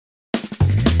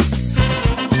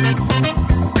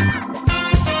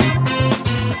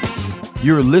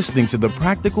You're listening to the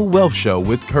Practical Wealth Show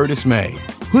with Curtis May,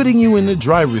 putting you in the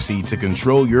driver's seat to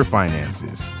control your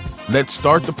finances. Let's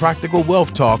start the Practical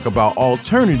Wealth Talk about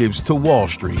alternatives to Wall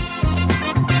Street.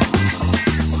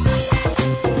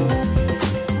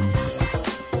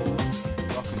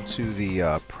 Welcome to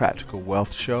the Practical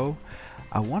Wealth Show.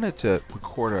 I wanted to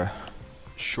record a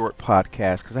short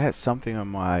podcast because I had something on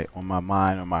my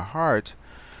mind, on my heart,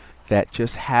 that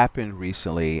just happened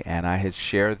recently, and I had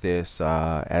shared this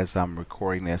as I'm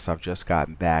recording this. I've just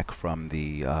gotten back from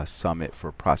the Summit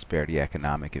for Prosperity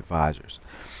Economic Advisors,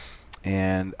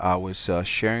 and I was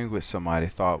sharing with somebody. I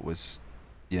thought it was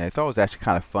actually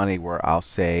kind of funny. Where I'll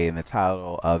say, and the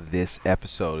title of this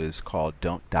episode is called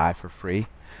 "Don't Die for Free,"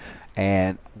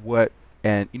 and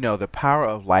the power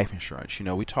of life insurance.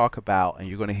 We talk about, and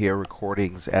you're going to hear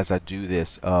recordings as I do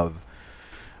this of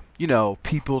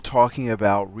people talking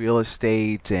about real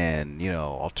estate and,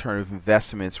 alternative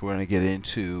investments we're going to get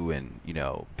into, and,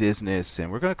 business.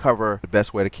 And we're going to cover the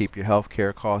best way to keep your health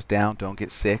care costs down. Don't get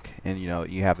sick. And,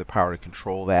 you have the power to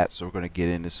control that. So we're going to get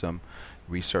into some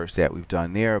research that we've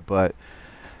done there. But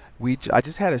I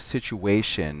just had a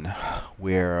situation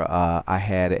where I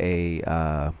had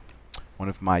one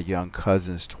of my young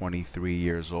cousins, 23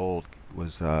 years old,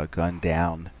 was gunned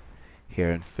down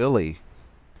here in Philly.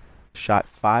 Shot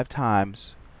 5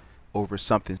 times over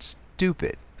something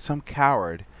stupid. Some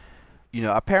coward,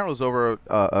 apparently it was over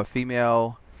a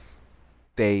female.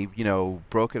 They,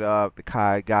 broke it up. The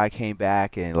guy came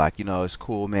back and it's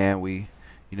cool, man. We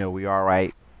all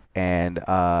right. And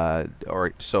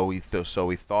or so we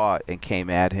thought, and came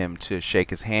at him to shake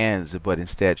his hands, but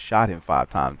instead shot him 5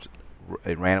 times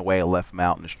and ran away and left him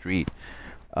out in the street,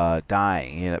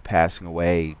 dying. He ended up passing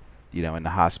away, in the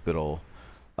hospital.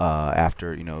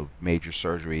 After major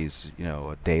surgeries,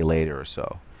 a day later or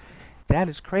so. That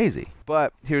is crazy.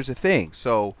 But here's the thing.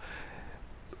 So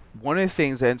one of the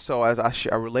things, and so as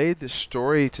I relayed this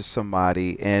story to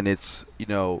somebody, and it's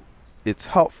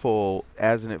helpful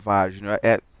as an advisor.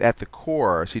 At the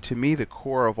core, to me, the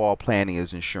core of all planning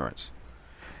is insurance,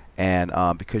 and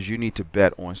because you need to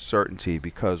bet on certainty,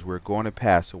 because we're going to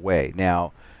pass away.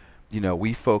 Now,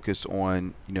 we focus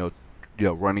on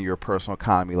running your personal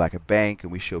economy like a bank,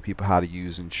 and we show people how to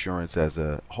use insurance as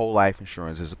a whole life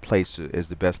insurance as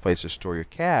the best place to store your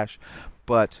cash.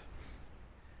 But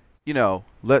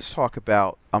let's talk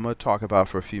about. I'm going to talk about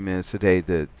for a few minutes today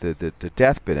the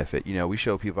death benefit. We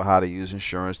show people how to use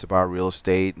insurance to buy real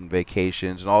estate and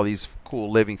vacations and all these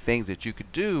cool living things that you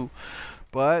could do.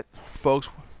 But folks,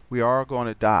 we are going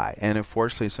to die, and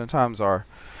unfortunately, sometimes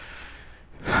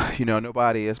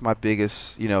nobody is my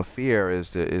biggest, fear is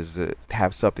to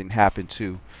have something happen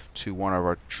to one of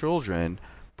our children.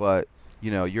 But,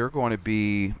 you're going to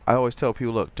be, I always tell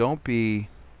people, look, don't be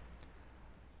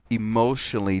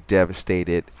emotionally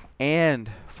devastated and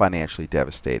financially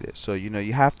devastated. So,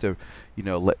 you have to,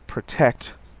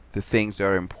 protect the things that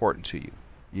are important to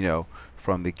you,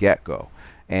 from the get-go.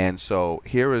 And so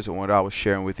here is what I was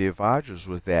sharing with the advisors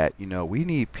was that, we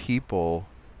need people.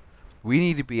 We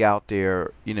need to be out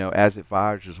there, as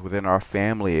advisors within our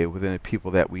family, within the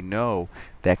people that we know,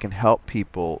 that can help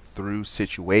people through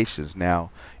situations.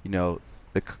 Now,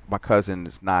 my cousin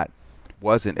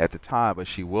wasn't at the time, but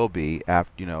she will be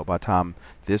after, by the time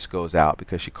this goes out,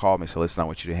 because she called me and said, listen, I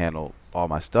want you to handle all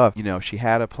my stuff. She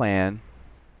had a plan,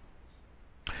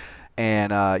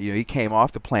 and, he came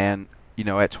off the plan,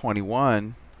 at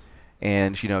 21.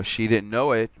 And, she didn't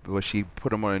know it, but she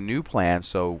put him on a new plan.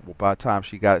 So by the time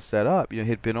she got it set up,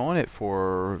 he'd been on it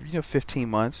for, 15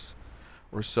 months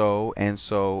or so. And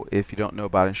so if you don't know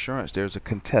about insurance, there's a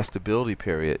contestability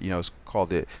period. It's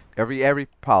called every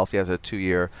policy has a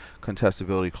 2-year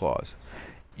contestability clause.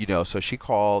 So she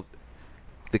called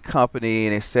the company,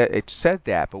 and it said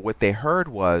that. But what they heard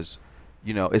was,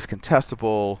 it's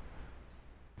contestable.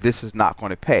 This is not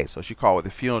going to pay. So she called with the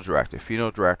funeral director.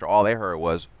 Funeral director, all they heard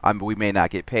was, we may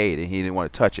not get paid, and he didn't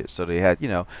want to touch it. So they had,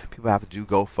 people have to do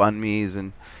GoFundMe's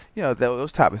and,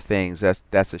 those type of things.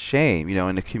 That's a shame,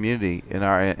 in the community,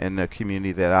 in the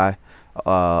community that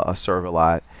I serve a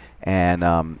lot,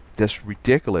 and that's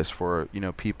ridiculous for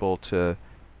people to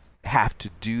have to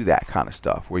do that kind of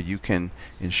stuff, where you can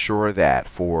insure that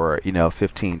for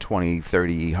 $15, $20,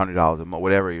 $30, $100 a month,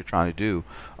 whatever you're trying to do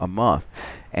a month.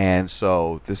 And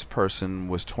so this person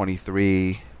was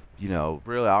 23. Really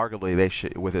arguably they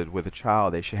should, with a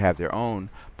child, they should have their own,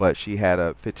 but she had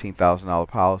a $15,000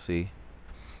 policy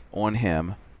on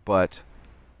him. But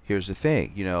here's the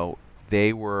thing,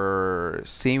 they were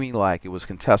seeming like it was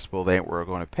contestable. They were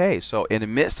going to pay. So in the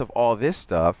midst of all this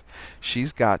stuff,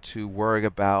 she's got to worry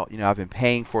about, I've been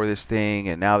paying for this thing,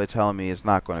 and now they're telling me it's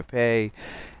not going to pay.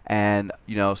 And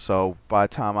so by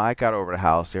the time I got over the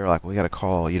house, they were like, "We got to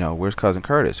call. Where's cousin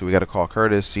Curtis? So we got to call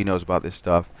Curtis. He knows about this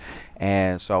stuff."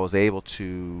 And so I was able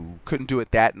to couldn't do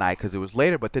it that night because it was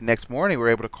later. But the next morning, we were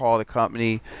able to call the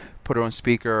company, put her on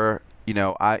speaker.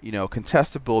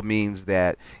 Contestable means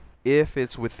that if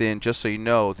it's within, just so you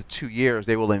know, the 2 years,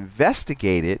 they will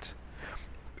investigate it,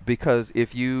 because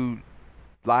if you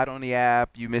lied on the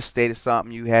app, you misstated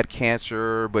something, you had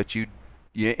cancer, but you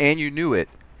knew it,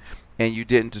 and you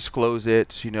didn't disclose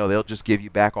it, they'll just give you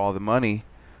back all the money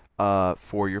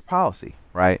for your policy,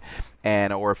 right?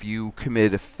 And or if you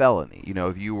committed a felony,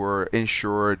 if you were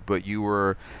insured but you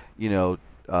were,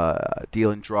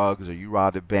 dealing drugs, or you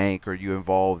robbed a bank, or you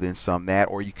involved in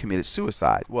or you committed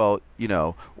suicide. Well,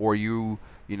 or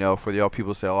for the old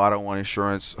people say, "Oh, I don't want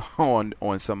insurance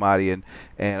on somebody," and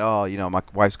oh, my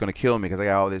wife's going to kill me because I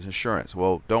got all this insurance.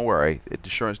 Well, don't worry,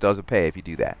 insurance doesn't pay if you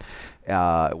do that.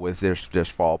 With there's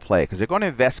foul play, because they're going to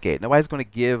investigate. Nobody's going to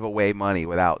give away money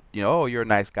without, "Oh, you're a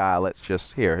nice guy, let's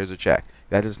just here's a check."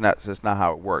 That's not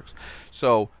how it works.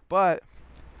 So, but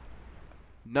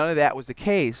none of that was the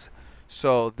case.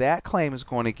 So that claim is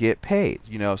going to get paid.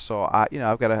 So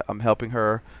I'm helping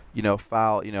her,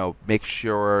 file, make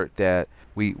sure that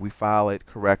we file it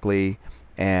correctly,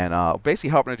 and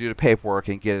basically helping her do the paperwork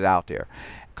and get it out there,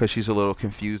 because she's a little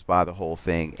confused by the whole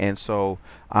thing. And so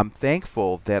I'm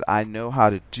thankful that I know how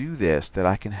to do this, that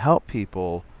I can help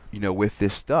people, with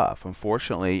this stuff.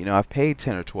 Unfortunately, I've paid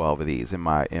 10 or 12 of these in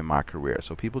my career.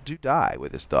 So people do die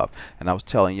with this stuff. And I was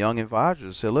telling young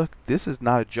advisors, I said, look, this is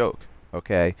not a joke.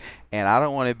 Okay, and I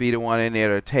don't want to be the one in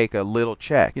there to take a little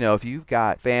check. If you've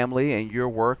got family and you're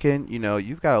working,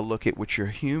 you've got to look at what your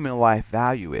human life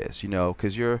value is.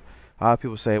 Because a lot of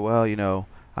people say, well,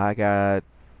 I got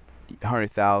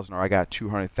 100,000 or I got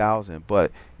 200,000,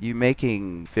 but you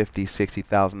making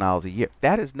 $50,000-$60,000 a year.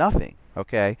 That is nothing.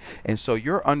 Okay, and so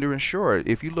you're underinsured.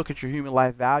 If you look at your human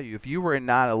life value, if you were in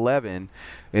 9/11,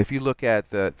 if you look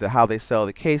at the how they sell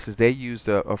the cases, they use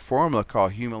a formula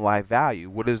called human life value.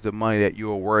 What is the money that you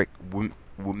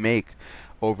will make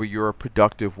over your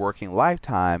productive working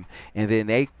lifetime? And then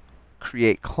they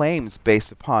create claims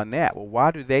based upon that. Well,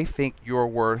 why do they think you're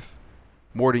worth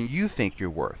more than you think you're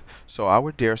worth? So I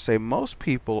would dare say most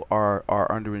people are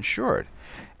underinsured,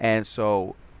 and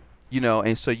so you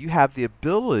have the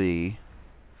ability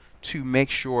to make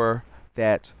sure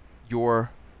that your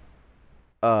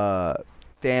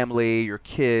family, your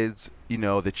kids,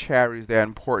 the charities that are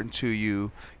important to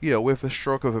you, with a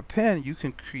stroke of a pen, you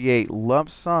can create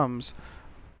lump sums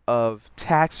of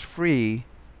tax-free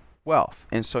wealth.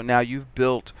 And so now you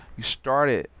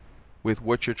started with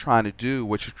what you're trying to do,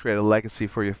 which is create a legacy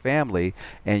for your family,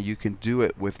 and you can do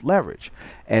it with leverage.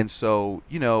 And so,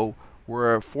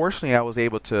 where fortunately I was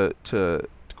able to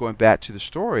going back to the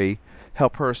story,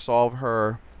 help her solve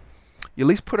at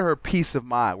least put her peace of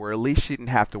mind, where at least she didn't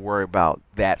have to worry about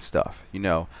that stuff.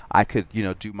 I could,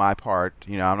 do my part.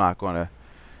 I'm not going to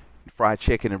fry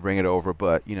chicken and bring it over,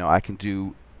 but, I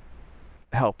can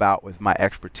help out with my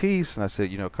expertise. And I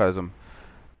said, because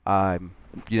I'm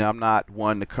not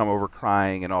one to come over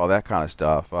crying and all that kind of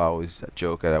stuff. I always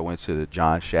joke that I went to the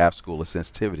John Shaft School of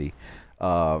Sensitivity.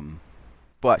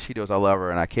 But she knows I love her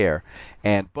and I care.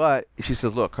 But she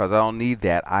says, look, because I don't need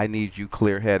that. I need you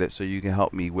clear-headed so you can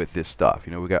help me with this stuff.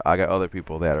 I got other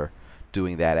people that are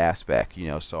doing that aspect,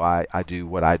 so I do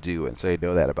what I do, and so they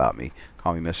know that about me.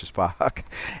 Call me Mr. Spock.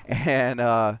 And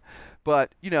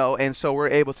so we're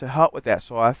able to help with that.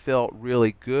 So I felt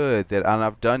really good that, and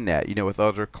I've done that, with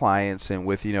other clients and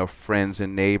with, friends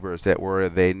and neighbors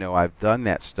they know I've done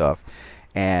that stuff.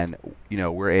 And,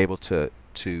 we're able to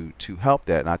help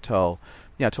that. And I told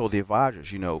the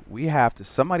advisors,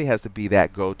 somebody has to be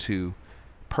that go-to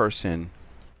person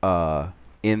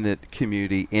in the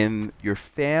community, in your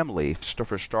family.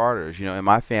 For starters, in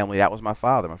my family, that was my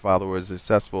father. My father was a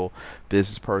successful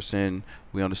business person.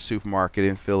 We owned a supermarket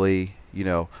in Philly.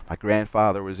 My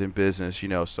grandfather was in business.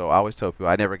 So I always tell people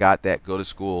I never got that go to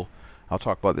school. I'll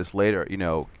talk about this later.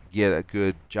 Get a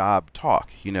good job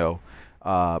talk.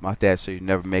 My dad said you'd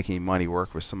never make any money work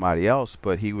for somebody else,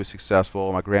 but he was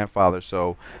successful. My grandfather,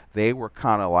 so they were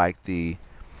kind of like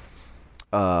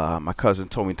my cousin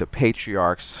told me, the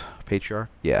patriarch,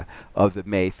 yeah, of the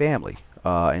May family,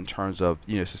 in terms of,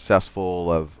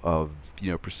 successful, of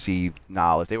perceived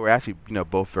knowledge. They were actually,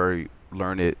 both very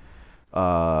learned,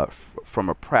 from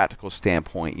a practical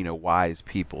standpoint, wise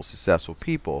people, successful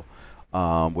people,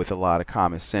 with a lot of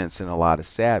common sense and a lot of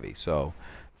savvy. So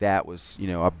that was,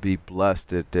 I'd be blessed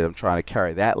that I'm trying to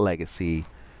carry that legacy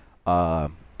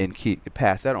and keep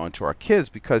pass that on to our kids,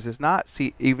 because it's not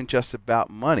even just about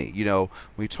money. When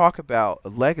you talk about a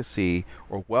legacy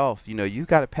or wealth, you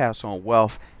got to pass on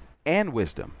wealth and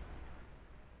wisdom,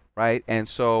 right? And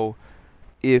so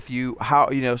if you how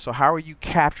you know so how are you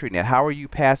capturing that? How are you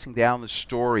passing down the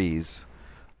stories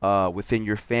within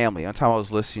your family? One time I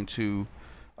was listening to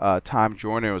Tom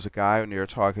Joyner. There was a guy on there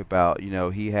talking about,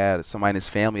 he had somebody in his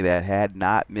family that had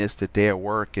not missed a day of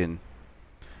work in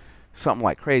something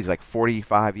like crazy, like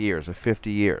 45 years or 50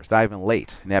 years, not even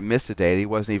late. And that missed a day, he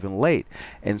wasn't even late.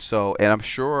 And I'm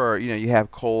sure, you have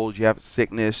colds, you have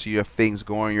sickness, you have things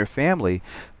going in your family.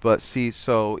 But see,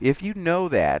 so if you know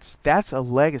that, that's a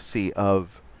legacy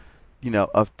of,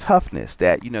 of toughness,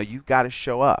 that, you got to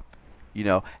show up.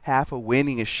 Half of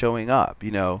winning is showing up,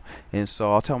 and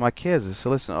so I'll tell my kids, I say,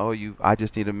 listen, I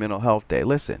just need a mental health day.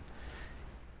 Listen,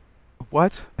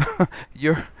 what?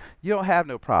 You don't have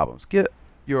no problems. Get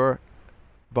your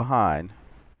behind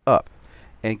up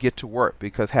and get to work,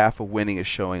 because half of winning is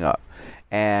showing up.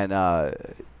 And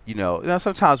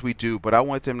sometimes we do, but I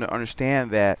want them to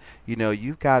understand that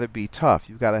you've got to be tough.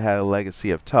 You've got to have a legacy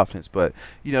of toughness. But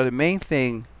the main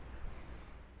thing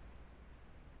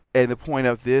and the point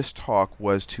of this talk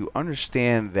was to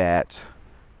understand that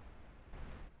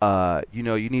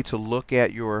you need to look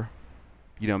at your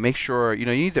make sure you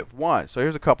need to, one, so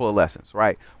here's a couple of lessons,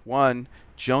 right? One,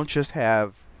 don't just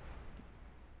have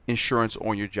insurance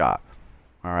on your job.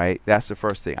 All right, that's the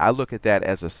first thing. I look at that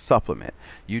as a supplement.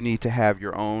 You need to have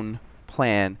your own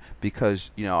plan,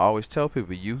 because I always tell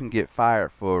people you can get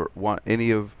fired for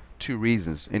any of two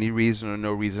reasons, any reason or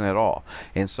no reason at all.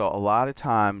 And so a lot of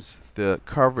times the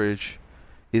coverage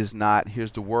is not,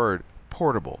 here's the word,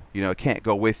 portable. It can't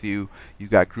go with you. You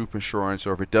got group insurance,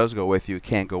 or if it does go with you, it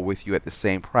can't go with you at the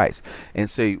same price. And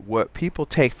so what people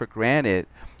take for granted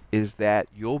is that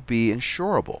you'll be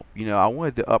insurable. I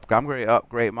wanted to I'm going to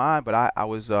upgrade mine, but I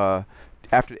was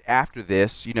after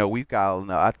this, we've got,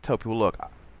 I tell people, look,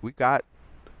 we've got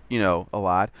a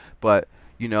lot, but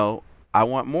I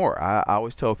want more. I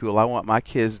always tell people I want my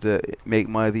kids to make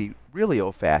money the really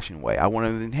old-fashioned way. I want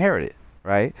them to inherit it,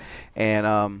 right?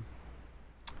 And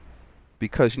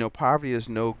because poverty is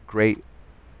no great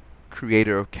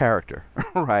creator of character,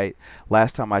 right?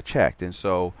 Last time I checked. And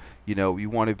so we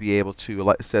want to be able to,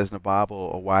 like it says in the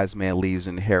Bible, a wise man leaves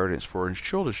an inheritance for his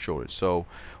children's children. So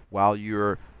while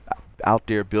you're out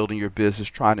there building your business,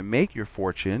 trying to make your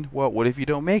fortune, well, what if you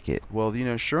don't make it? Well,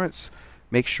 insurance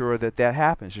makes sure that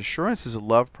happens. Insurance is a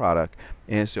love product,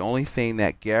 and it's the only thing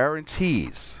that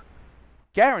guarantees,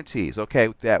 okay,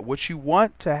 that what you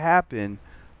want to happen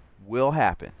will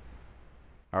happen.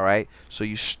 All right? So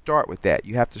you start with that.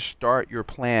 You have to start your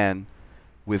plan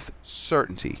with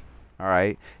certainty. All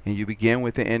right? And you begin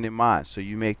with the end in mind. So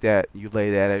you lay that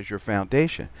as your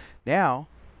foundation. Now,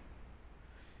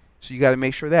 so you got to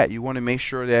make sure that. You want to make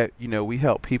sure that, we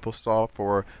help people solve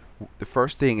for, the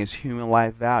first thing is human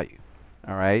life value.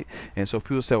 All right? And so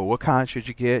people say, well, what kind should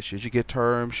you get? Should you get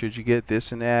term? Should you get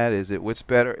this and that? Is it what's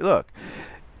better? Look,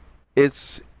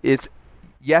 it's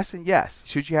yes and yes.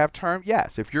 Should you have term?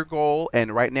 Yes. If your goal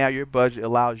and right now your budget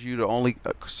allows you to only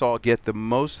get the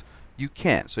most you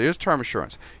can. So here's term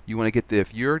insurance. You want to get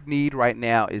if your need right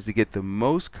now is to get the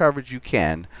most coverage you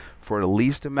can for the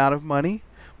least amount of money,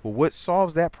 well, what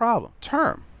solves that problem?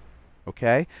 Term.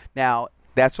 Okay? Now,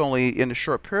 that's only in a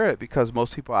short period, because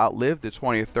most people outlive the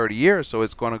 20 or 30 years, so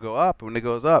it's going to go up. And when it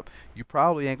goes up, you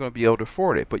probably ain't going to be able to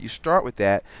afford it. But you start with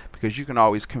that because you can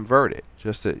always convert it,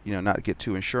 just to, not to get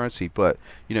too insurancy, but,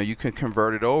 you can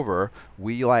convert it over.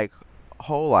 We like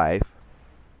whole life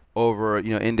over,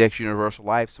 index universal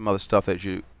life, some other stuff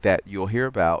that you'll hear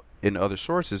about in other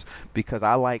sources, because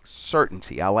I like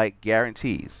certainty. I like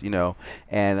guarantees,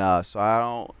 and so I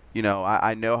don't,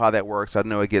 I know how that works. I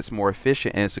know it gets more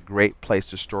efficient, and it's a great place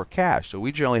to store cash. So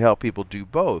we generally help people do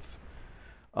both,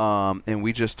 and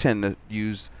we just tend to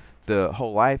use the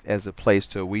whole life as a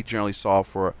place we generally solve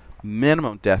for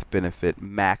minimum death benefit,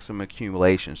 maximum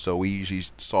accumulation. So we usually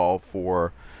solve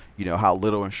for, how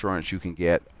little insurance you can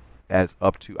get as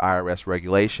up to IRS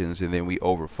regulations, and then we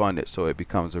overfund it, so it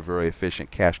becomes a very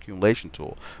efficient cash accumulation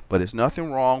tool. But there's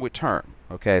nothing wrong with term.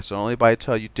 Okay, so don't anybody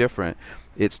tell you different.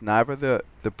 It's never the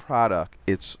product.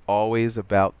 It's always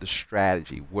about the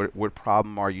strategy. What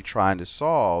problem are you trying to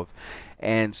solve?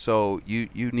 And so you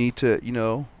need to,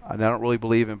 and I don't really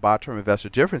believe in buy term investor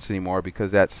difference anymore,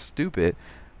 because that's stupid.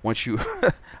 Once you,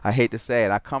 I hate to say it,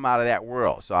 I come out of that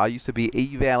world. So I used to be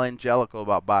evangelical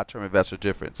about buy term investor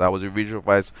difference. I was a regional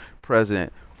vice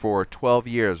president for 12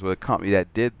 years with a company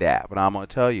that did that. But I'm going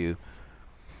to tell you,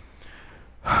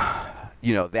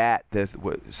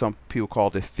 what some people call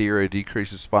the theory of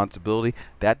decreased responsibility,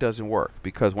 that doesn't work,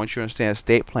 because once you understand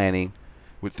estate planning,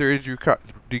 with theory of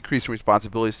decreasing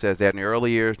responsibility says that in the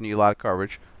early years you need a lot of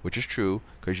coverage, which is true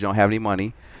because you don't have any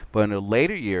money. But in the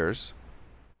later years,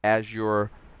 as your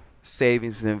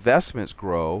savings and investments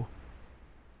grow,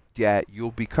 that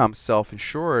you'll become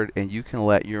self-insured and you can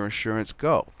let your insurance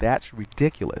go. That's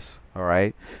ridiculous. All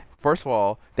right. First of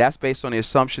all, that's based on the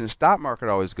assumption the stock market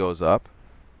always goes up,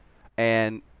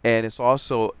 and it's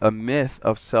also a myth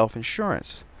of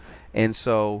self-insurance. And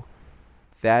so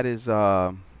that is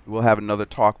we'll have another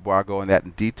talk where I go in that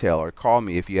in detail, or call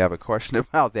me if you have a question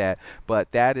about that.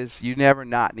 But that is, you never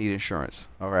not need insurance.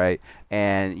 All right.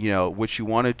 And what you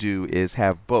want to do is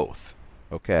have both.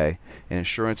 Okay. And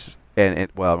insurance,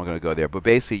 well, I'm going to go there, but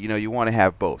basically, you want to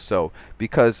have both. So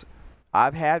because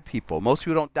I've had most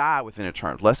people don't die within a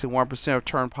term. Less than 1% of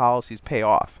term policies pay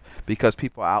off because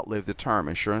people outlive the term.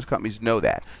 Insurance companies know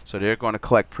that. So they're going to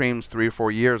collect premiums 3 or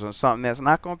 4 years on something that's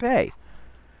not going to pay.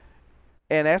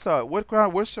 And that's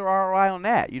what's the ROI on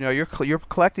that? You're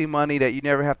collecting money that you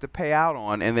never have to pay out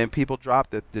on, and then people drop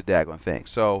the daggone thing.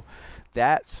 So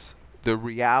that's the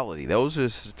reality. Those are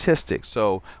statistics.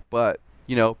 So, but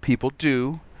people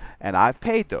do, and I've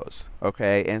paid those.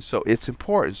 Okay, and so it's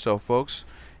important. So, folks,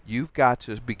 you've got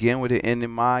to begin with the end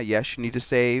in mind. Yes, you need to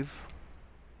save,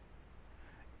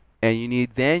 and you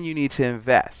need to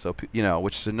invest. So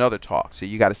which is another talk. So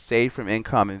you got to save from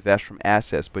income, invest from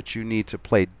assets, but you need to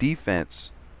play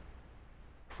defense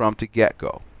from the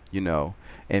get-go.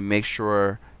 And make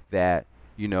sure that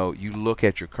you look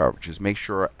at your coverages. Make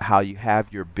sure how you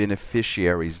have your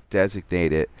beneficiaries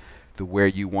designated to where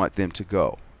you want them to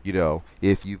go.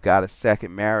 If you've got a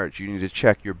second marriage, you need to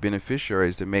check your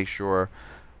beneficiaries to make sure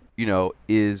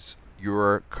is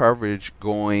your coverage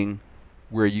going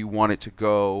where you want it to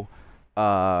go,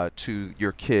 to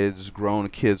your kids, grown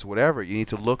kids, whatever. You need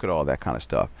to look at all that kind of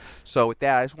stuff. So with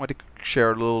that, I just wanted to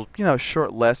share a little,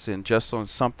 short lesson just on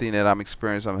something that I'm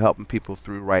experiencing, I'm helping people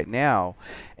through right now.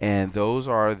 And those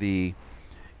are the,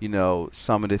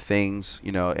 some of the things,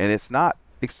 and it's not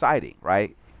exciting,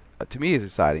 right? To me, it's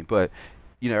exciting, but,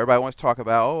 everybody wants to talk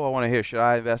about, I want to hear, should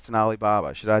I invest in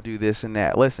Alibaba? Should I do this and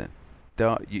that? Listen,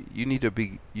 you need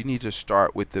to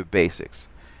start with the basics.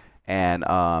 And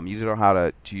you need to learn how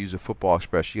to use a football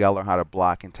expression. You got to learn how to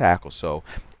block and tackle. So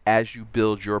as you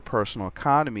build your personal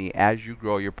economy, as you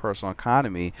grow your personal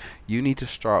economy, you need to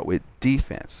start with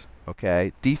defense.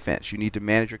 Okay, defense. You need to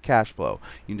manage your cash flow.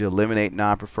 You need to eliminate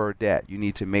non-preferred debt. You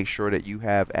need to make sure that you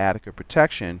have adequate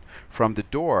protection from the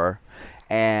door,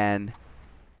 and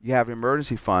you have an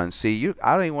emergency fund. See,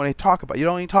 I don't even want to talk about. You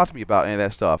don't even talk to me about any of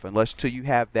that stuff till you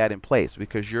have that in place,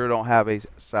 because you don't have a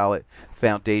solid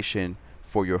foundation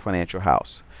for your financial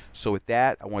house. So with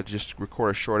that, I want to just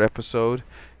record a short episode.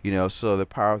 So the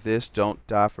power of this, don't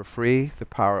die for free. The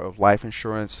power of life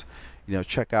insurance.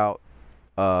 Check out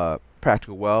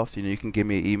Practical Wealth. You can give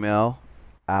me an email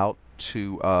out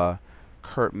to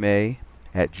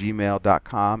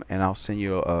kurtmay@gmail.com, and I'll send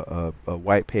you a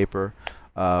white paper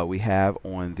we have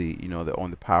on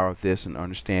the power of this, and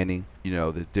understanding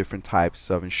the different types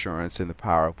of insurance and the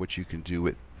power of what you can do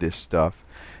with this stuff.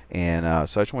 And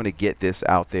so I just want to get this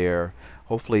out there.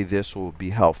 Hopefully this will be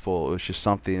helpful. It's just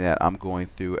something that I'm going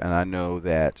through, and I know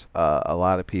that a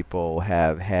lot of people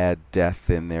have had death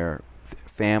in their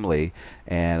family,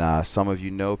 and some of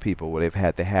people where they've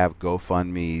had to have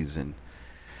GoFundMes and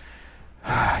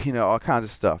all kinds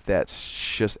of stuff that's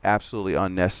just absolutely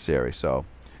unnecessary. So,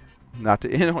 not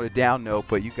to end on a down note,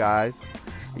 but you guys,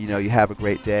 you have a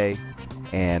great day,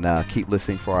 and keep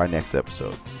listening for our next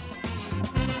episode.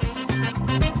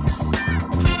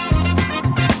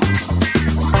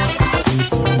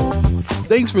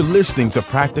 Thanks for listening to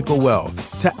Practical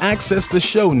Wealth. To access the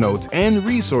show notes and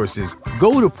resources,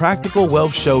 go to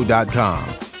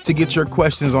practicalwealthshow.com. To get your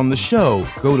questions on the show,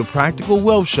 go to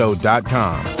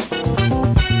practicalwealthshow.com.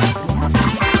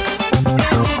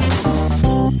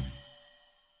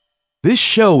 This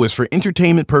show is for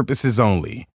entertainment purposes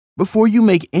only. Before you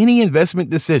make any investment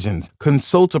decisions,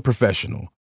 consult a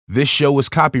professional. This show is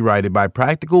copyrighted by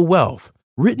Practical Wealth.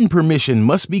 Written permission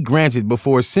must be granted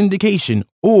before syndication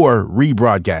or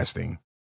rebroadcasting.